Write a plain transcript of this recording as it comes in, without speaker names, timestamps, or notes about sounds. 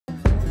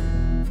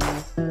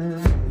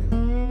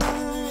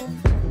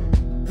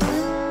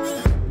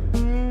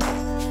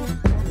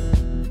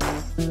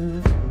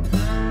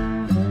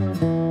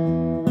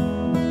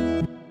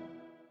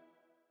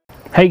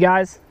Hey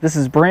guys, this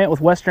is Brent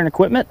with Western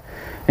Equipment,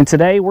 and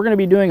today we're going to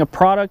be doing a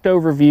product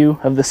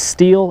overview of the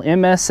Stihl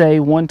MSA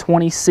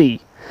 120C.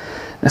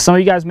 Now, some of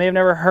you guys may have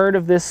never heard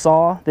of this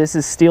saw. This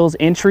is Stihl's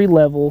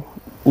entry-level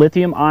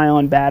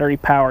lithium-ion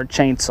battery-powered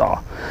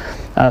chainsaw.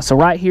 So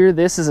right here,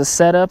 this is a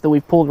setup that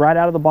we've pulled right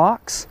out of the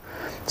box.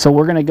 So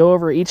we're going to go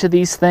over each of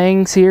these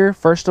things here.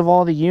 First of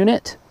all, the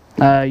unit.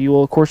 You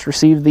will of course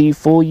receive the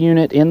full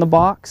unit in the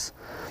box,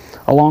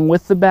 along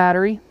with the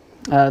battery.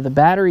 The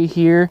battery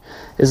here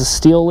is a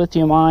Stihl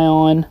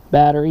lithium-ion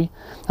battery.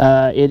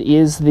 It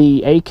is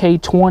the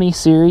AK20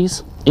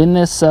 series. In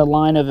this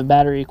line of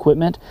battery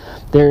equipment,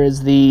 there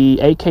is the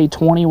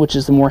AK20, which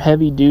is the more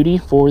heavy duty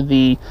for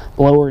the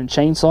blower and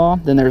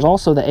chainsaw. Then there's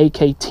also the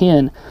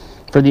AK10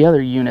 for the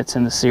other units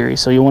in the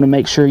series. So you want to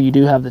make sure you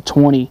do have the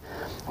 20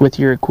 with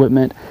your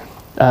equipment.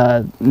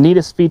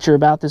 Neatest feature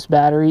about this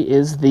battery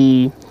is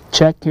the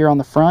check here on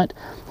the front.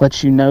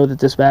 Lets you know that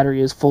this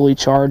battery is fully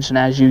charged, and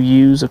as you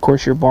use, of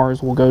course, your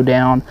bars will go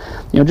down,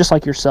 just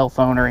like your cell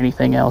phone or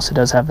anything else. It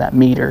does have that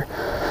meter.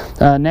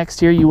 Next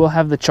here you will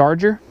have the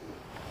charger.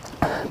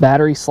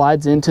 Battery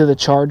slides into the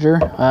charger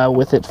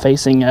with it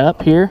facing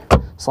up here,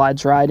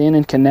 slides right in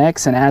and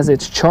connects, and as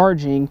it's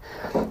charging,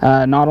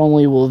 not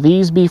only will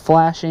these be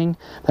flashing,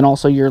 then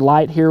also your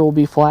light here will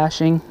be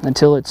flashing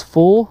until it's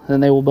full. Then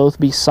they will both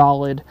be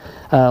solid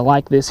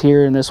like this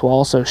here, and this will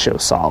also show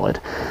solid.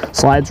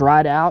 Slides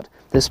right out.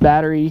 This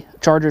battery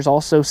charger is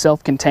also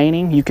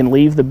self-containing. You can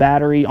leave the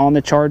battery on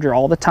the charger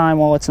all the time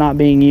while it's not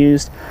being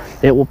used.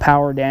 It will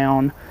power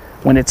down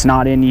when it's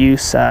not in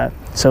use,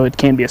 so it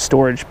can be a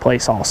storage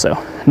place also.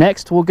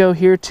 Next, we'll go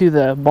here to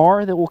the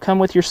bar that will come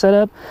with your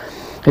setup.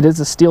 It is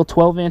a Stihl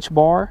 12-inch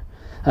bar.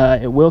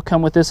 It will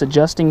come with this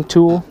adjusting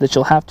tool that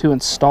you'll have to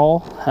install.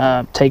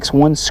 Takes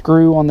one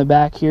screw on the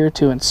back here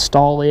to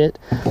install it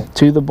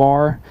to the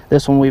bar.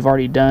 This one we've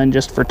already done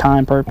just for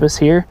time purpose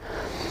here.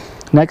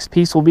 Next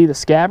piece will be the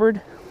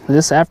scabbard.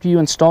 This, after you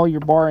install your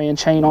bar and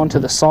chain onto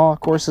the saw, of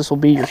course, this will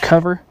be your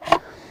cover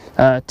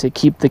to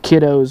keep the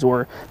kiddos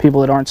or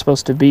people that aren't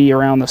supposed to be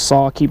around the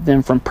saw, keep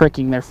them from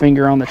pricking their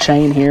finger on the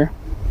chain here.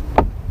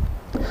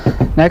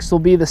 Next will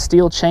be the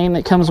steel chain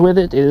that comes with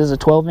it. It is a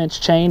 12-inch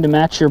chain to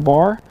match your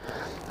bar.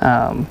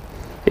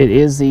 It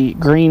is the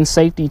green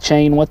safety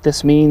chain. What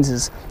this means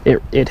is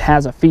it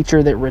has a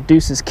feature that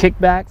reduces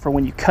kickback for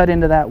when you cut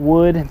into that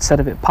wood. Instead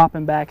of it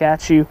popping back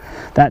at you,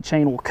 that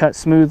chain will cut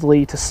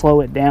smoothly to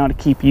slow it down to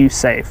keep you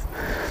safe.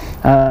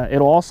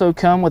 It'll also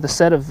come with a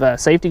set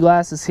of safety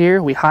glasses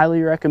here. We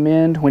highly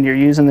recommend when you're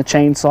using the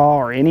chainsaw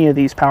or any of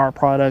these power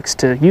products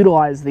to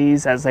utilize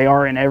these, as they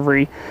are in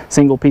every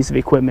single piece of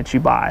equipment you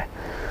buy.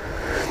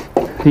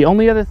 The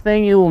only other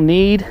thing you will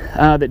need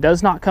that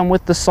does not come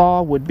with the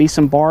saw would be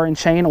some bar and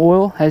chain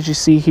oil. As you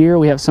see here,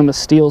 we have some of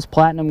Stihl's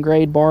platinum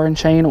grade bar and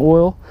chain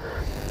oil.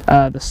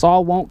 The saw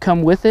won't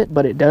come with it,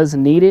 but it does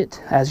need it,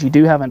 as you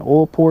do have an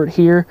oil port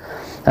here.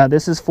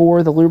 This is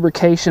for the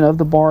lubrication of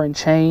the bar and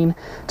chain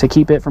to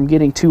keep it from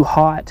getting too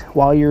hot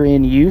while you're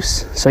in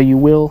use. So you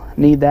will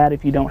need that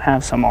if you don't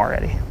have some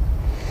already.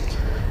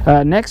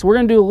 Next, we're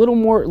going to do a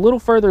little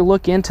further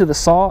look into the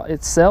saw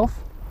itself.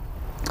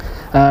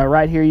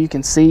 Right here you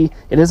can see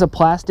it is a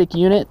plastic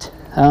unit,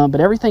 but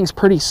everything's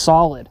pretty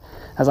solid.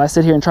 As I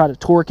sit here and try to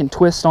torque and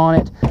twist on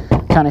it,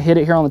 kind of hit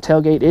it here on the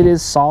tailgate, it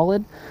is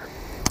solid.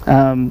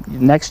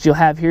 Next you'll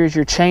have here is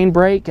your chain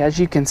brake. As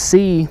you can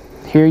see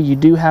here, you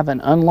do have an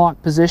unlock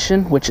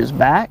position, which is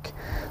back.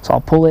 So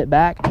I'll pull it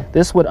back.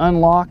 This would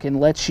unlock and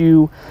let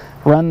you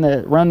run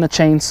the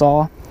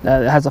chainsaw.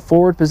 It has a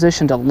forward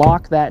position to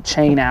lock that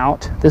chain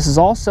out. This is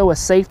also a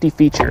safety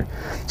feature.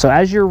 So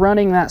as you're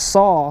running that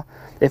saw,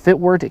 if it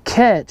were to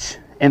catch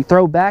and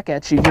throw back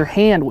at you, your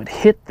hand would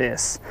hit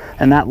this,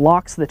 and that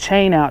locks the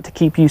chain out to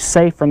keep you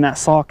safe from that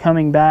saw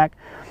coming back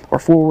or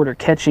forward or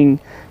catching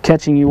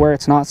you where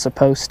it's not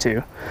supposed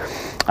to.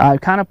 I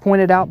kind of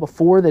pointed out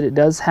before that it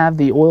does have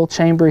the oil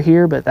chamber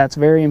here, but that's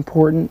very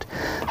important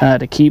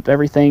to keep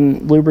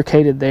everything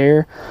lubricated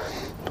there.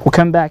 We'll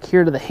come back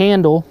here to the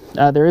handle.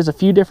 There is a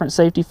few different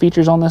safety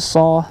features on this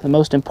saw. The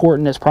most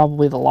important is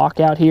probably the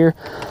lockout here.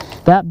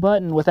 That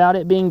button, without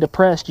it being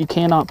depressed, you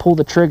cannot pull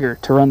the trigger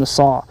to run the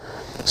saw.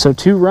 So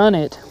to run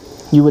it,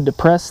 you would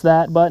depress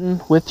that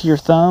button with your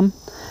thumb,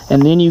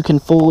 and then you can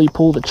fully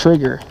pull the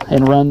trigger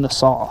and run the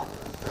saw.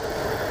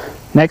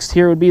 Next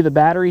here would be the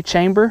battery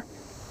chamber.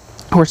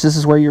 Of course, this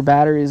is where your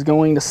battery is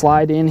going to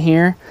slide in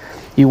here.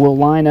 You will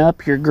line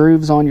up your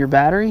grooves on your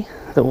battery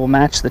that will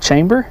match the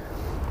chamber.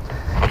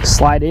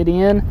 Slide it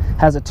in.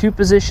 Has a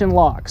 2-position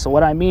lock. So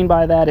what I mean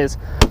by that is,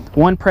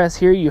 one press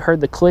here, you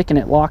heard the click and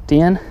it locked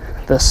in.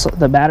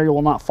 The battery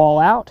will not fall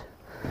out,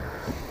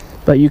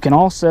 but you can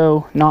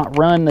also not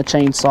run the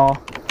chainsaw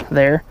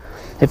there.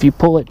 If you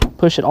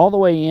push it all the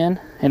way in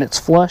and it's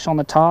flush on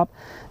the top,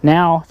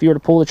 now if you were to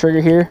pull the trigger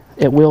here,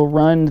 it will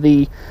run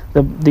the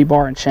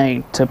bar and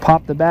chain. To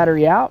pop the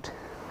battery out,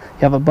 you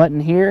have a button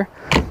here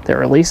that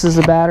releases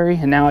the battery,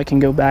 and now it can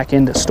go back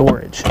into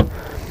storage.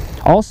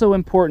 Also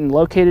important,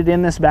 located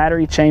in this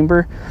battery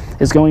chamber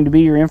is going to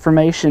be your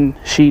information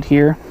sheet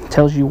here. It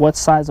tells you what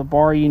size of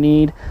bar you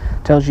need,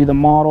 tells you the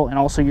model, and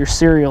also your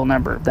serial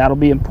number. That'll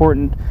be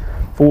important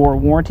for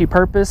warranty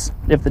purpose.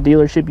 If the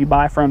dealership you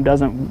buy from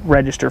doesn't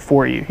register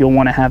for you, you'll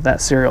want to have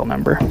that serial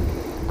number.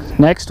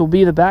 Next will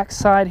be the back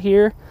side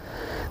here.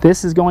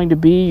 This is going to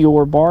be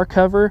your bar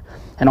cover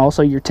and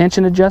also your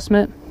tension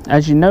adjustment.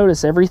 As you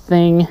notice,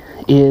 everything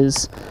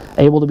is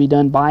able to be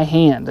done by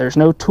hand. There's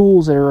no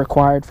tools that are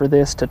required for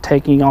this to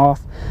taking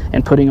off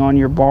and putting on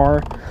your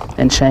bar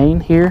and chain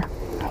here.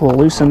 We'll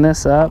loosen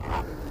this up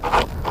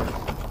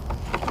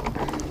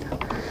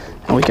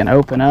and we can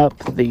open up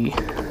the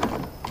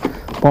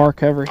bar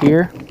cover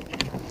here.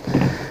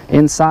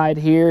 Inside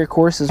here, of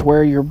course, is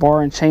where your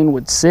bar and chain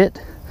would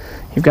sit.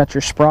 You've got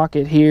your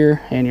sprocket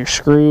here and your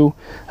screw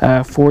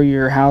for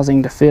your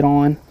housing to fit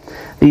on.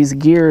 These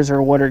gears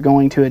are what are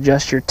going to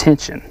adjust your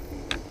tension.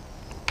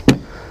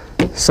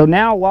 So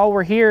now while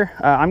we're here,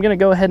 I'm going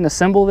to go ahead and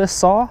assemble this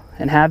saw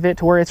and have it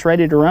to where it's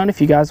ready to run.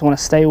 If you guys want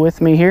to stay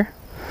with me here,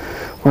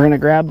 we're going to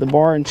grab the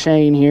bar and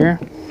chain here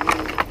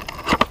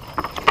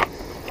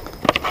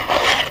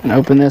and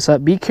open this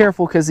up. Be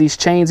careful because these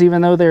chains,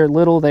 even though they're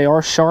little, they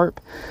are sharp.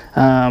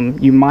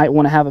 You might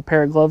want to have a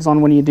pair of gloves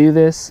on when you do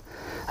this.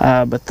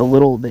 But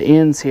the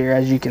ends here,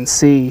 as you can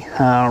see,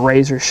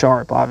 razor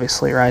sharp,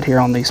 obviously, right here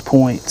on these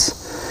points.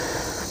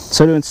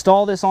 So to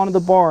install this onto the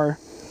bar,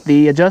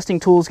 the adjusting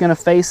tool is going to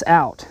face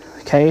out,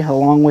 okay,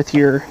 along with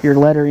your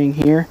lettering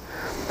here.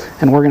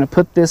 And we're going to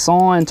put this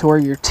on to where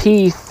your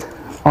teeth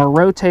are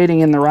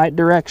rotating in the right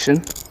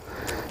direction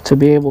to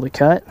be able to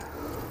cut.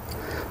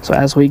 So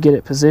as we get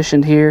it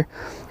positioned here,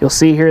 you'll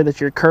see here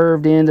that your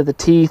curved end of the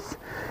teeth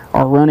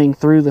are running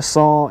through the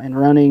saw and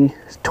running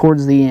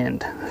towards the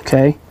end,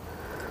 okay?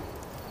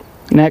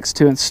 Next,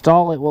 to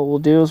install it, what we'll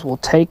do is we'll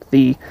take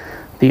the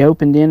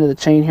opened end of the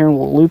chain here and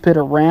we'll loop it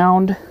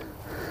around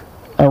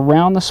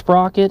the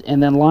sprocket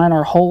and then line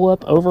our hole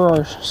up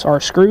over our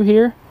screw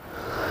here.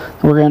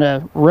 We're going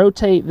to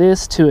rotate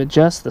this to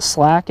adjust the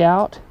slack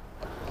out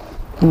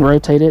and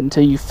rotate it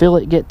until you feel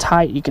it get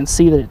tight. You can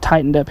see that it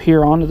tightened up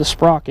here onto the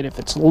sprocket. If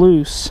it's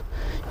loose,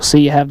 you'll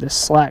see you have this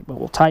slack, but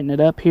we'll tighten it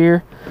up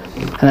here.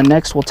 And then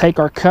next we'll take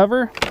our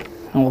cover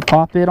and we'll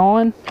pop it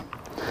on.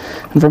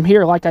 And from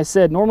here, like I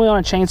said, normally on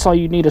a chainsaw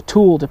you need a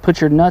tool to put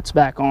your nuts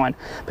back on,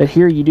 but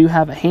here you do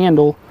have a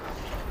handle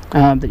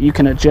that you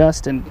can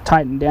adjust and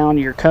tighten down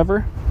your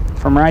cover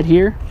from right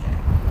here.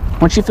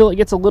 Once you feel it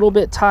gets a little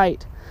bit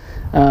tight,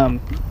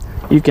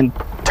 you can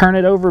turn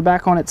it over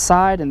back on its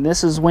side, and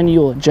this is when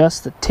you'll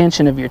adjust the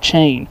tension of your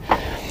chain.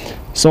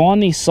 So on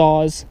these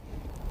saws,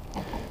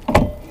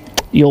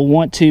 you'll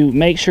want to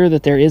make sure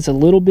that there is a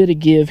little bit of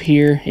give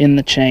here in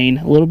the chain,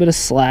 a little bit of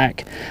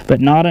slack,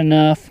 but not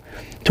enough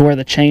to where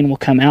the chain will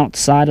come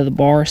outside of the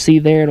bar. See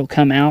there, it'll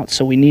come out,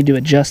 so we need to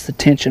adjust the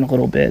tension a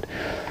little bit.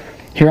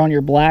 Here on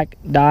your black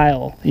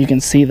dial, you can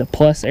see the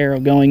plus arrow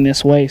going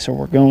this way, so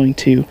we're going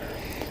to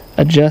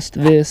adjust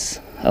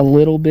this a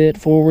little bit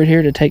forward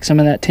here to take some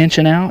of that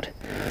tension out.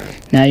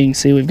 Now you can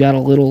see we've got a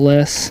little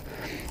less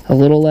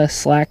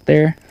slack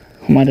there.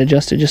 We might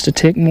adjust it just a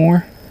tick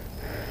more.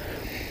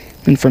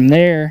 And from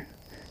there,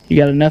 you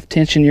got enough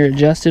tension you're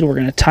adjusted. We're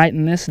going to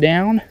tighten this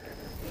down.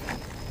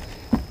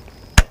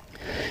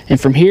 And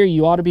from here,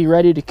 you ought to be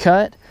ready to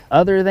cut,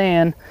 other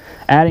than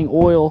adding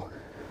oil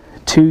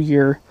to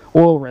your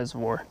oil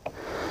reservoir.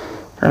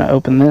 We're going to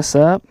open this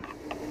up,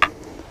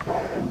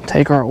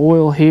 take our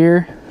oil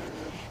here,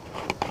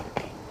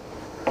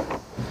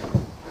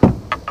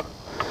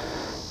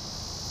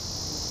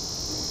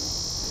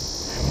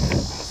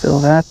 fill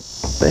that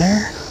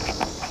there,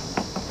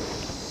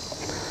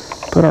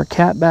 put our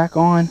cap back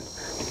on.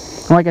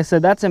 And like I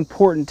said, that's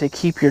important to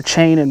keep your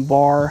chain and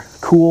bar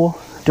cool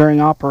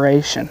during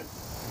operation.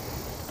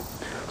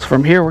 So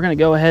from here, we're going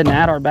to go ahead and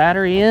add our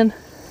battery in.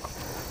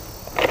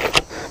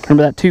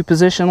 Remember that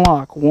 2-position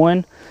lock.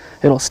 One,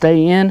 it'll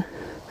stay in,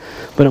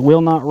 but it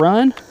will not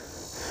run.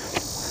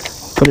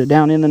 Put it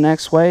down in the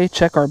next way.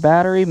 Check our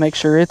battery, make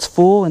sure it's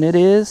full, and it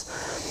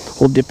is.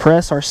 We'll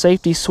depress our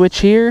safety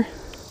switch here.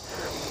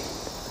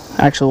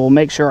 Actually, we'll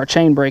make sure our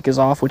chain brake is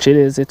off, which it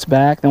is, it's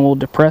back. Then we'll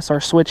depress our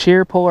switch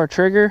here, pull our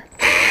trigger.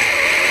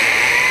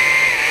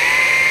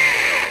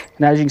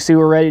 And as you can see,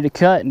 we're ready to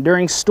cut. And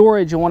during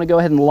storage, you'll want to go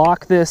ahead and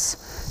lock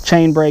this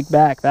chain brake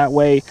back. That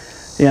way,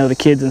 you know, the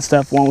kids and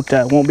stuff won't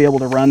be able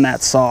to run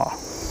that saw.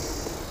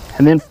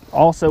 And then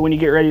also, when you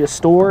get ready to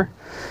store,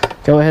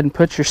 go ahead and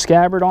put your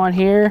scabbard on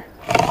here.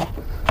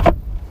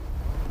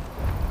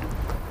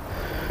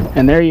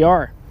 And there you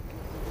are.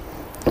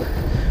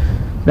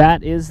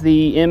 That is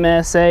the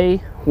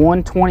MSA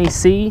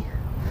 120C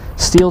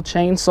Stihl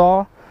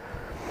chainsaw.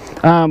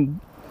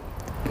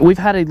 We've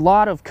had a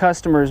lot of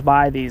customers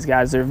buy these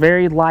guys. They're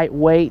very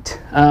lightweight,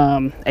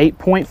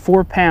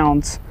 8.4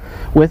 pounds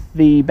with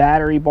the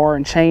battery bar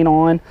and chain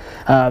on.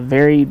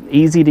 Very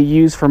easy to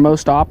use for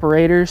most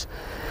operators.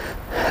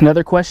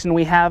 Another question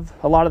we have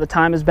a lot of the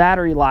time is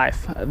battery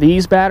life.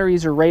 These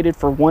batteries are rated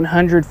for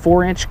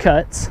 104-inch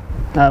cuts.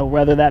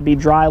 whether that be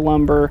dry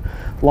lumber,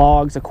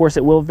 logs. Of course,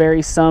 it will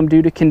vary some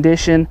due to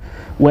condition.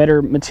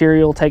 Wetter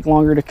material take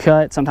longer to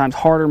cut. Sometimes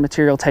harder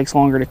material takes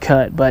longer to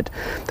cut, but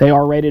they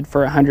are rated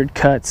for 100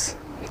 cuts,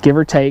 give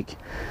or take.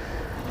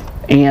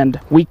 And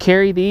we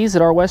carry these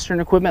at our Western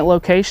Equipment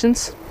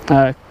locations.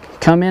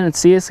 Come in and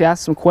see us,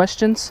 ask some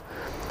questions,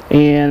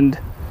 and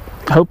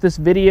I hope this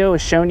video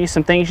has shown you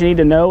some things you need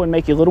to know and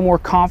make you a little more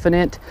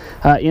confident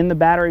in the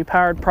battery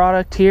powered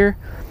product here.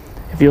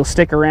 If you'll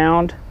stick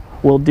around,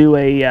 we'll do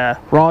a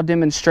raw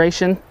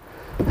demonstration,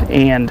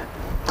 and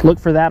look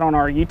for that on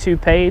our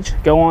YouTube page.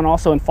 Go on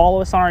also and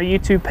follow us on our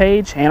YouTube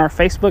page and our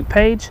Facebook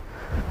page,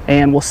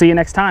 and we'll see you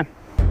next time.